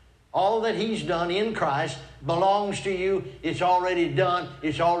all that He's done in Christ belongs to you. It's already done.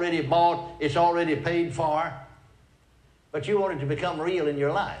 It's already bought. It's already paid for. But you want it to become real in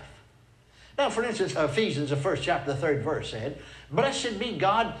your life. Now, for instance, Ephesians, the 1st chapter, the 3rd verse said, blessed be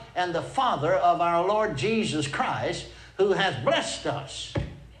God and the Father of our Lord Jesus Christ, who hath blessed us.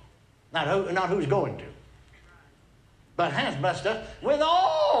 Not who's going to, but hath blessed us with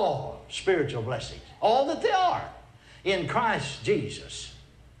all spiritual blessings, all that they are, in Christ Jesus.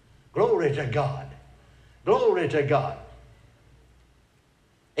 Glory to God. Glory to God.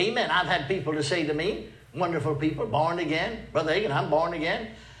 Amen. I've had people to say to me, wonderful people, born again. Brother Hagin, I'm born again.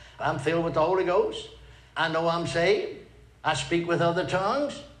 I'm filled with the Holy Ghost. I know I'm saved. I speak with other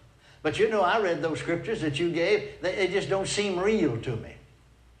tongues. But you know, I read those scriptures that you gave. They just don't seem real to me.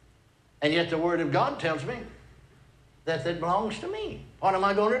 And yet the Word of God tells me that it belongs to me. What am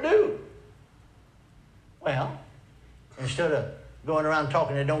I going to do? Well, instead of going around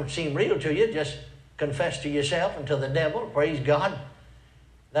talking that don't seem real to you, just confess to yourself and to the devil, praise God,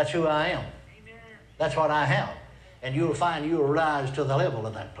 that's who I am. Amen. That's what I have. And you'll find you'll rise to the level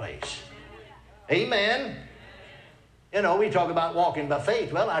of that place. Amen. You know, we talk about walking by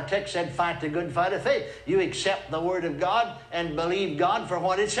faith. Well, our text said, fight the good fight of faith. You accept the Word of God and believe God for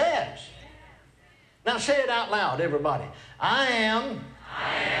what it says. Now say it out loud, everybody. I am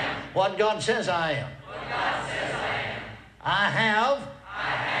what God says I am. I have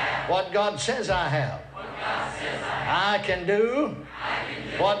what God says I have. I can do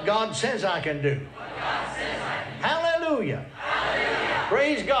what God says I can do. Hallelujah.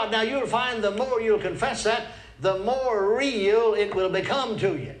 Praise God. Now you'll find the more you'll confess that, the more real it will become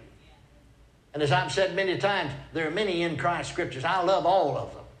to you. And as I've said many times, there are many in Christ scriptures. I love all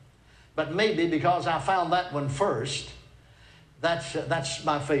of them. But maybe because I found that one first, that's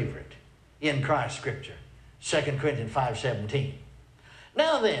my favorite in Christ scripture. 2 Corinthians 5:17.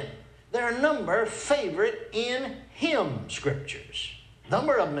 Now then, there are a number of favorite in Him scriptures. A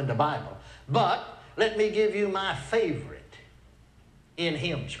number of them in the Bible. But let me give you my favorite in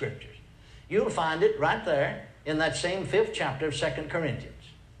Him scriptures. You'll find it right there in that same 5th chapter of 2 Corinthians.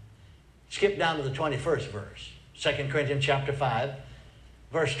 Skip down to the 21st verse. 2 Corinthians chapter 5,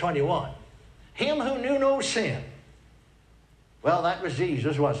 verse 21. Him who knew no sin. Well, that was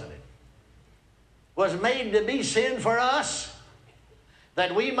Jesus, wasn't it? Was made to be sin for us,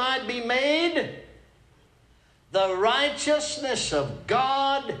 that we might be made the righteousness of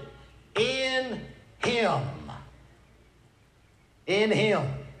God in Him. In Him.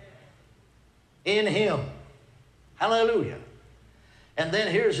 In Him. Hallelujah. And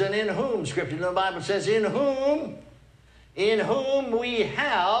then here's an in whom scripture. The Bible says, in whom we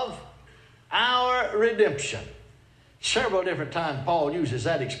have our redemption. Several different times Paul uses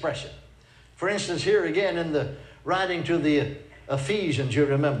that expression. For instance, here again in the writing to the Ephesians, you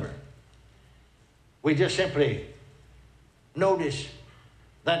remember, we just simply notice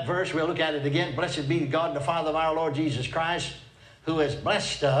that verse. We'll look at it again. Blessed be God, the Father of our Lord Jesus Christ, who has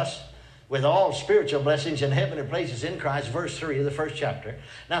blessed us with all spiritual blessings in heavenly places in Christ, verse 3 of the 1st chapter.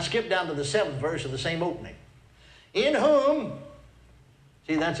 Now skip down to the 7th verse of the same opening. In whom,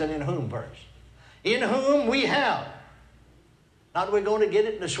 see, that's an in whom verse. In whom we have. Not we're going to get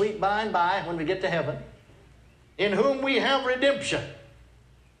it in the sweet by and by when we get to heaven. In whom we have redemption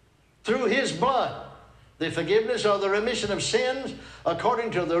through His blood, the forgiveness or the remission of sins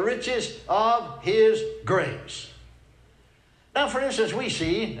according to the riches of His grace. Now, for instance, we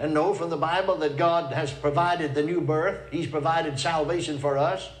see and know from the Bible that God has provided the new birth. He's provided salvation for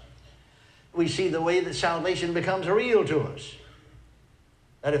us. We see the way that salvation becomes real to us.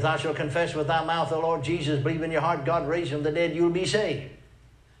 That if thou shalt confess with thy mouth the Lord Jesus, believe in your heart God raised Him from the dead, you'll be saved.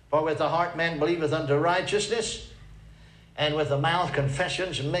 For with the heart man believeth unto righteousness, and with the mouth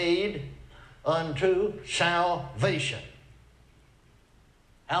confession's made unto salvation.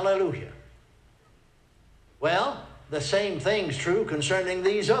 Hallelujah. Well, the same thing's true concerning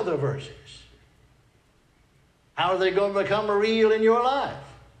these other verses. How are they going to become real in your life?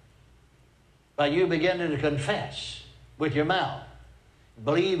 By you beginning to confess with your mouth,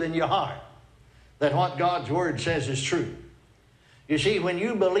 believe in your heart that what God's Word says is true. You see, when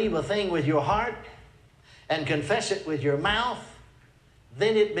you believe a thing with your heart and confess it with your mouth,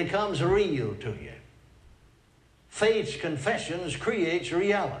 then it becomes real to you. Faith's confessions creates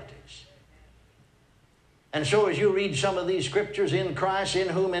realities. And so as you read some of these scriptures, in Christ, in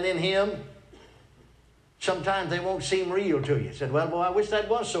whom and in Him, sometimes they won't seem real to you. You said, well, boy, I wish that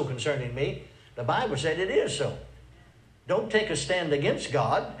was so concerning me. The Bible said it is so. Don't take a stand against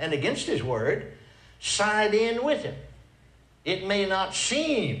God and against His Word. Side in with Him. It may not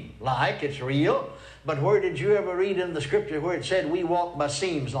seem like it's real, but where did you ever read in the Scripture where it said we walk by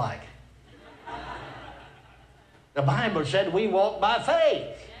seems like? The Bible said we walk by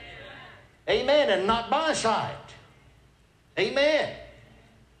faith. Amen. And not by sight. Amen.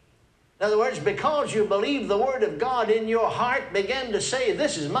 In other words, because you believe the Word of God in your heart, begin to say,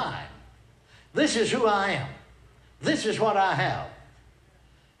 this is mine. This is who I am. This is what I have.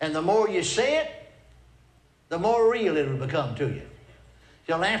 And the more you say it, the more real it will become to you.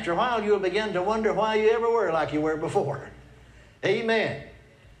 Till after a while, you'll begin to wonder why you ever were like you were before. Amen.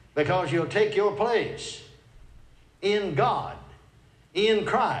 Because you'll take your place in God, in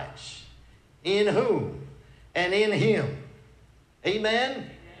Christ, in whom, and in Him. Amen?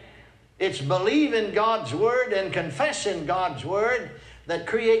 It's believing God's Word and confessing God's Word that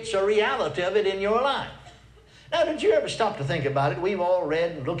creates a reality of it in your life. Now, did you ever stop to think about it? We've all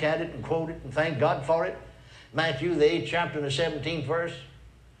read and look at it and quote it and thank God for it. Matthew, the 8th chapter and the 17th verse,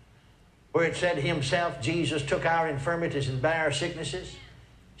 where it said Himself, Jesus, took our infirmities and bare our sicknesses.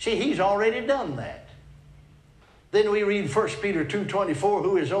 See, He's already done that. Then we read 1 Peter 2:24,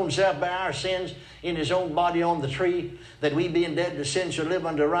 who His own self bare our sins in His own body on the tree, that we being dead to sin should live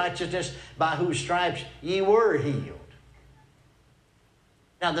unto righteousness, by whose stripes ye were healed.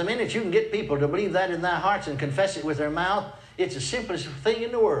 Now, the minute you can get people to believe that in their hearts and confess it with their mouth, it's the simplest thing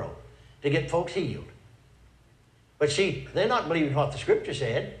in the world to get folks healed. But see, they're not believing what the Scripture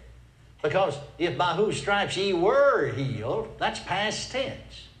said, because if by whose stripes ye were healed, that's past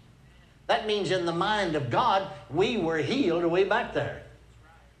tense. That means in the mind of God, we were healed way back there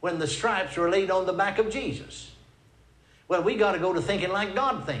when the stripes were laid on the back of Jesus. Well, we got to go to thinking like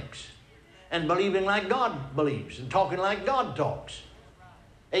God thinks and believing like God believes and talking like God talks.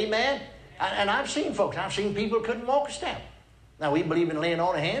 Amen? And I've seen folks, I've seen people couldn't walk a step. Now, we believe in laying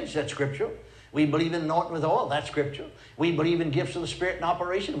on of hands. That's scriptural. We believe in anointing with oil. That's scriptural. We believe in gifts of the Spirit in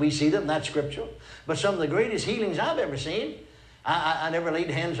operation. We see them. That's scriptural. But some of the greatest healings I've ever seen, I never laid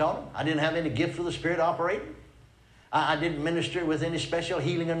hands on them. I didn't have any gift of the Spirit operating. I didn't minister with any special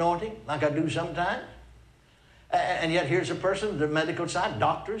healing anointing like I do sometimes. And yet here's a person, the medical side,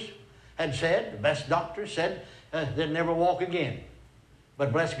 doctors had said, the best doctors said, they'd never walk again.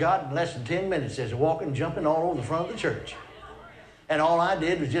 But bless God, in less than 10 minutes, there's walking, jumping all over the front of the church. And all I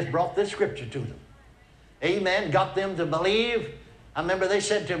did was just brought this scripture to them. Amen. Got them to believe. I remember they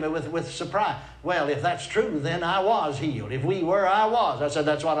said to me with surprise, well, if that's true, then I was healed. If we were, I was. I said,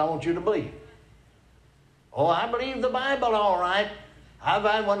 that's what I want you to believe. Oh, I believe the Bible all right.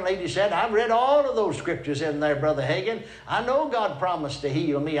 One lady said, I've read all of those scriptures in there, Brother Hagin. I know God promised to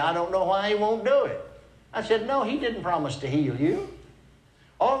heal me. I don't know why He won't do it. I said, no, He didn't promise to heal you.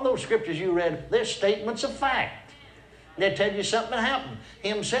 All those scriptures you read, they're statements of fact. They tell you something happened. He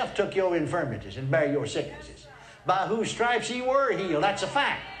Himself took your infirmities and bare your sicknesses. By whose stripes He were healed. That's a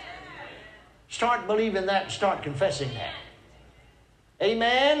fact. Start believing that and start confessing that.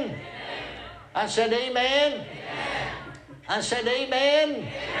 Amen? Amen. I said amen. Amen. I said amen.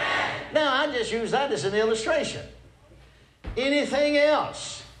 Amen. Now I just use that as an illustration. Anything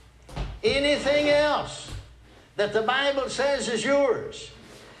else that the Bible says is yours,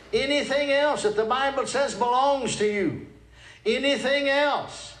 anything else that the Bible says belongs to you, anything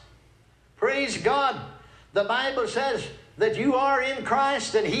else, praise God, the Bible says that you are in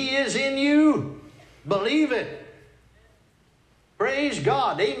Christ and He is in you. Believe it. Praise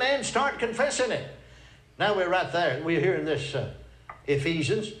God. Amen. Start confessing it. Now we're right there. We're here in this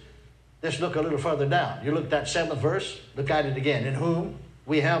Ephesians. Let's look a little further down. You looked at 7th verse. Look at it again. In whom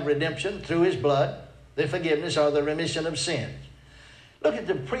we have redemption through His blood, the forgiveness or the remission of sins. Look at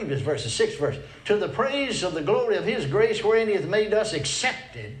the previous verses, 6th verse. To the praise of the glory of His grace wherein He hath made us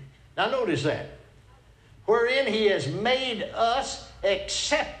accepted. Now notice that. Wherein He has made us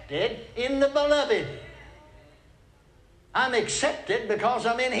accepted in the beloved. I'm accepted because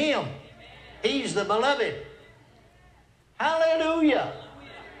I'm in Him. He's the beloved. Hallelujah.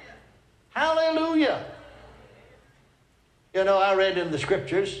 Hallelujah. You know, I read in the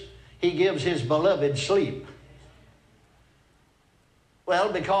scriptures, He gives His beloved sleep.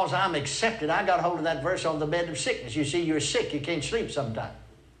 Well, because I'm accepted, I got hold of that verse on the bed of sickness. You see, you're sick, you can't sleep sometime.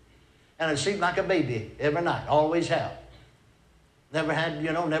 And I sleep like a baby every night, always have. Never had,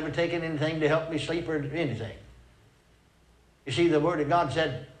 never taken anything to help me sleep or anything. You see, the Word of God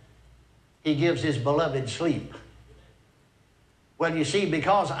said, He gives His beloved sleep. Well, you see,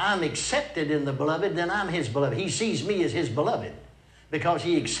 because I'm accepted in the beloved, then I'm His beloved. He sees me as His beloved because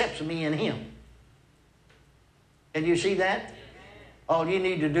He accepts me in Him. Can you see that? All you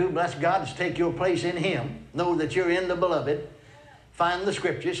need to do, bless God, is take your place in Him. Know that you're in the beloved. Find the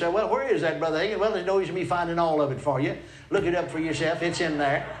scripture. Say, well, where is that, Brother Hagin? Well, there's no use in me finding all of it for you. Look it up for yourself. It's in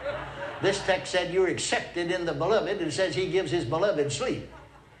there. This text said you're accepted in the beloved. It says He gives His beloved sleep.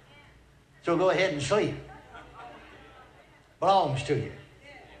 So go ahead and sleep. Belongs to you.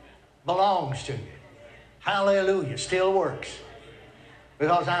 Belongs to you. Hallelujah. Still works.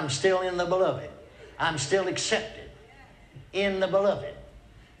 Because I'm still in the beloved. I'm still accepted in the beloved.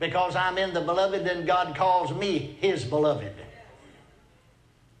 Because I'm in the beloved, then God calls me His beloved.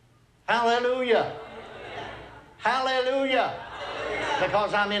 Hallelujah. Hallelujah.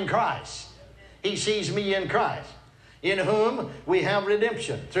 Because I'm in Christ. He sees me in Christ. In whom we have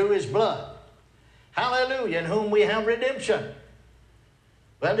redemption through His blood. Hallelujah. In whom we have redemption.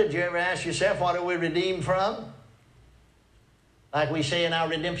 Well, did you ever ask yourself, what are we redeemed from? Like we say in our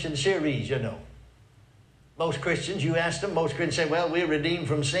redemption series, Most Christians, you ask them, most Christians say, well, we're redeemed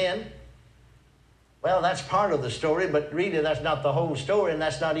from sin. Well, that's part of the story, but really that's not the whole story, and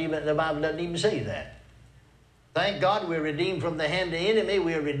that's not even, the Bible doesn't even say that. Thank God we're redeemed from the hand of the enemy.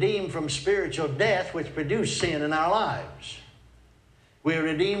 We're redeemed from spiritual death, which produced sin in our lives. We're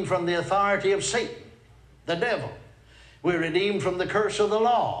redeemed from the authority of Satan, the devil. We're redeemed from the curse of the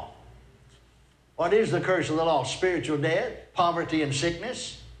law. What is the curse of the law? Spiritual death, poverty, and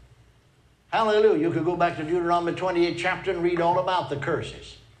sickness. Hallelujah. You could go back to Deuteronomy 28 chapter and read all about the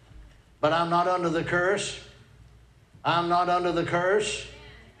curses. But I'm not under the curse. I'm not under the curse.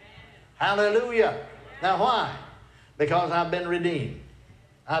 Hallelujah. Now why? Because I've been redeemed.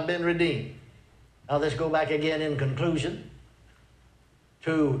 I've been redeemed. Now let's go back again in conclusion.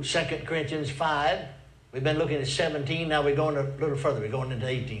 to 2 Corinthians 5. We've been looking at 17. Now we're going a little further. We're going into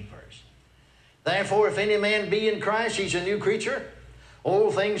 18th verse. Therefore, if any man be in Christ, he's a new creature.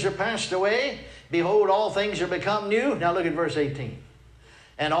 Old things are passed away. Behold, all things are become new. Now look at verse 18.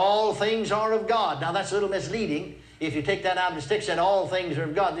 And all things are of God. Now that's a little misleading. If you take that out of the stick, said all things are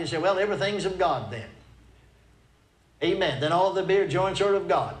of God, you say, well, everything's of God then. Amen. Then all the beer joints are of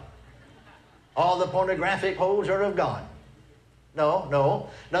God. All the pornographic holes are of God. No.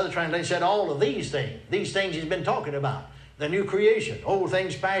 Another translation said all of these things. These things he's been talking about. The new creation. Old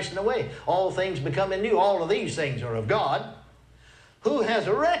things passing away. All things becoming new. All of these things are of God, who has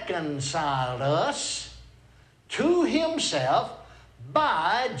reconciled us to himself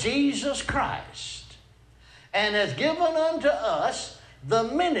by Jesus Christ, and has given unto us the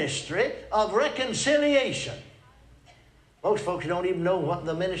ministry of reconciliation. Most folks don't even know what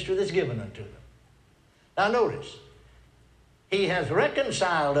the ministry that's given unto them. Now notice, he has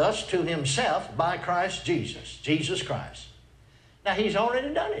reconciled us to himself by Christ Jesus, Jesus Christ. Now he's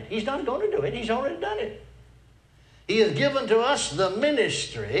already done it. He's not going to do it. He's already done it. He has given to us the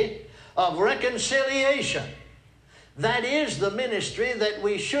ministry of reconciliation. That is the ministry that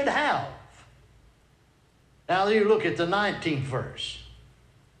we should have. Now you look at the 19th verse.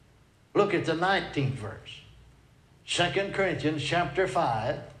 Look at the 19th verse. 2 Corinthians chapter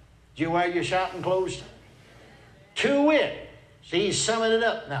 5. Do you wear your shouting clothes? To wit. See, he's summing it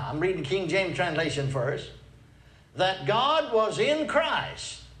up now. I'm reading King James translation first. That God was in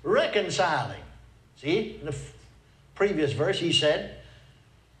Christ reconciling. See, in the previous verse he said,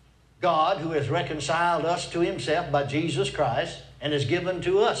 God who has reconciled us to himself by Jesus Christ and has given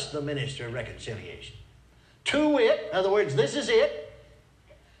to us the ministry of reconciliation. To wit, in other words, this is it,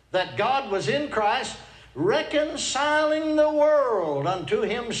 that God was in Christ reconciling the world unto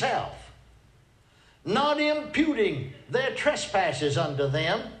himself, not imputing their trespasses unto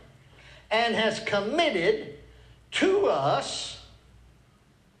them, and has committed to us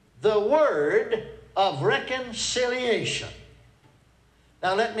the word of reconciliation.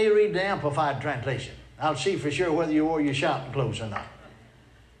 Now let me read the Amplified translation. I'll see for sure whether you wore your shouting clothes or not.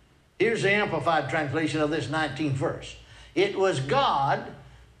 Here's the Amplified translation of this 19th verse. It was God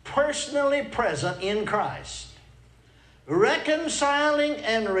personally present in Christ, reconciling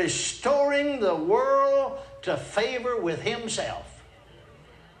and restoring the world to favor with himself.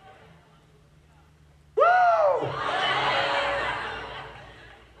 Woo!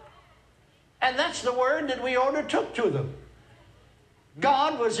 And that's the word that we ordered took to them.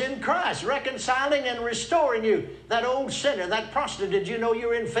 God was in Christ, reconciling and restoring you. That old sinner, that prostitute, did you know you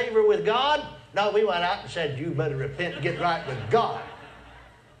were in favor with God? No, we went out and said, you better repent and get right with God.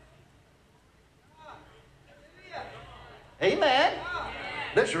 Amen.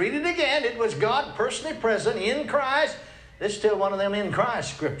 Let's read it again. It was God personally present in Christ. This is still one of them in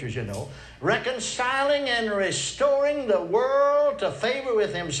Christ scriptures, you know. Reconciling and restoring the world to favor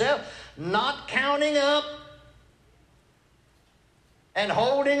with himself, not counting up and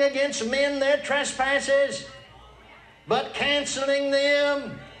holding against men their trespasses, but canceling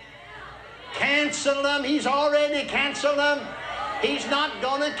them. Cancel them. He's already canceled them. He's not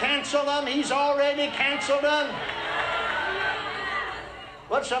going to cancel them. He's already canceled them.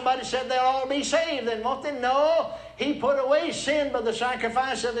 Well, somebody said they'll all be saved then, won't they? No. He put away sin by the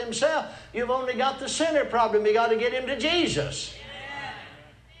sacrifice of himself. You've only got the sinner problem. You got to get him to Jesus.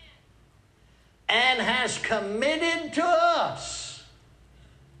 And has committed to us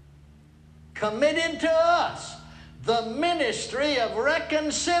the ministry of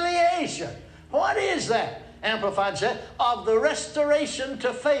reconciliation. What is that? Amplified said, of the restoration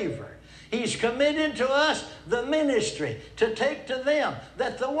to favor. He's committed to us the ministry to take to them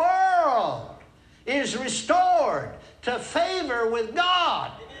that the world is restored to favor with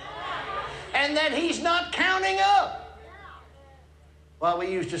God, and that he's not counting up. Well,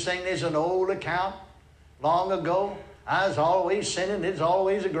 we used to sing, there's an old account long ago. I was always sinning, it's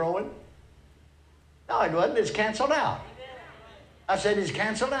always a-growing. No, it wasn't. It's canceled out. I said it's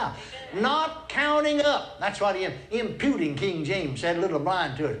canceled out. Not counting up. That's what imputing, King James said, a little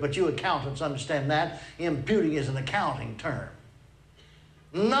blind to it, but you accountants understand that. Imputing is an accounting term.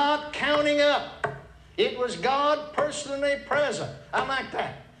 Not counting up. It was God personally present. I like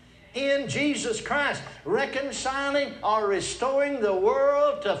that. In Jesus Christ, reconciling or restoring the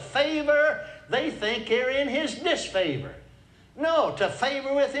world to favor. They think they're in his disfavor. No, to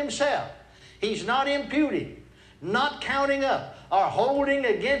favor with himself. He's not imputing, not counting up, or holding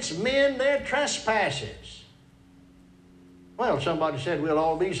against men their trespasses. Well, somebody said we'll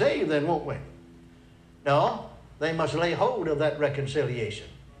all be saved then, won't we? No, they must lay hold of that reconciliation.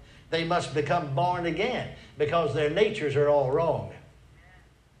 They must become born again because their natures are all wrong.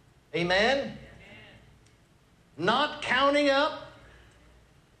 Amen? Not counting up.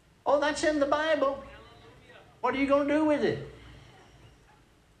 Oh, that's in the Bible. What are you going to do with it?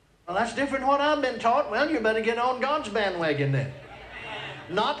 Well, that's different what I've been taught. Well, you better get on God's bandwagon then.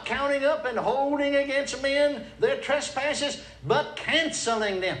 Not counting up and holding against men their trespasses, but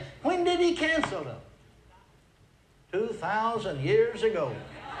canceling them. When did He cancel them? 2,000 years ago.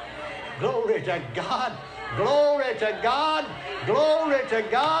 Glory to God. Glory to God. Glory to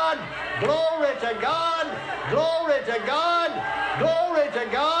God. Glory to God. Glory to God. Glory to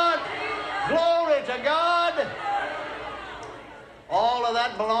God. Glory to God. All of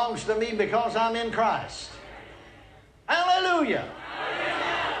that belongs to me because I'm in Christ. Hallelujah.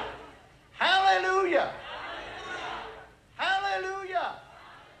 Hallelujah. Hallelujah.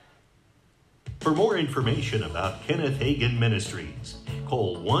 For more information about Kenneth Hagin Ministries,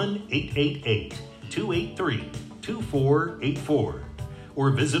 call 1-888-283-2484 or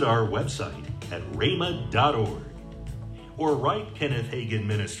visit our website at rhema.org. Or write Kenneth Hagin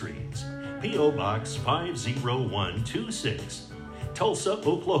Ministries, P.O. Box 50126, Tulsa,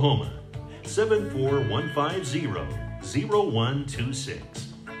 Oklahoma 74150-0126.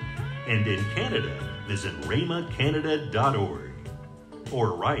 And in Canada, visit rhemacanada.org.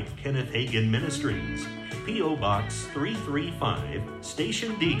 Or write Kenneth Hagin Ministries, P.O. Box 335,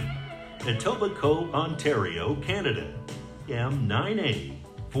 Station D, Etobicoke, Ontario, Canada, M9A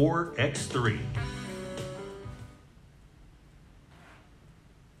 4X3.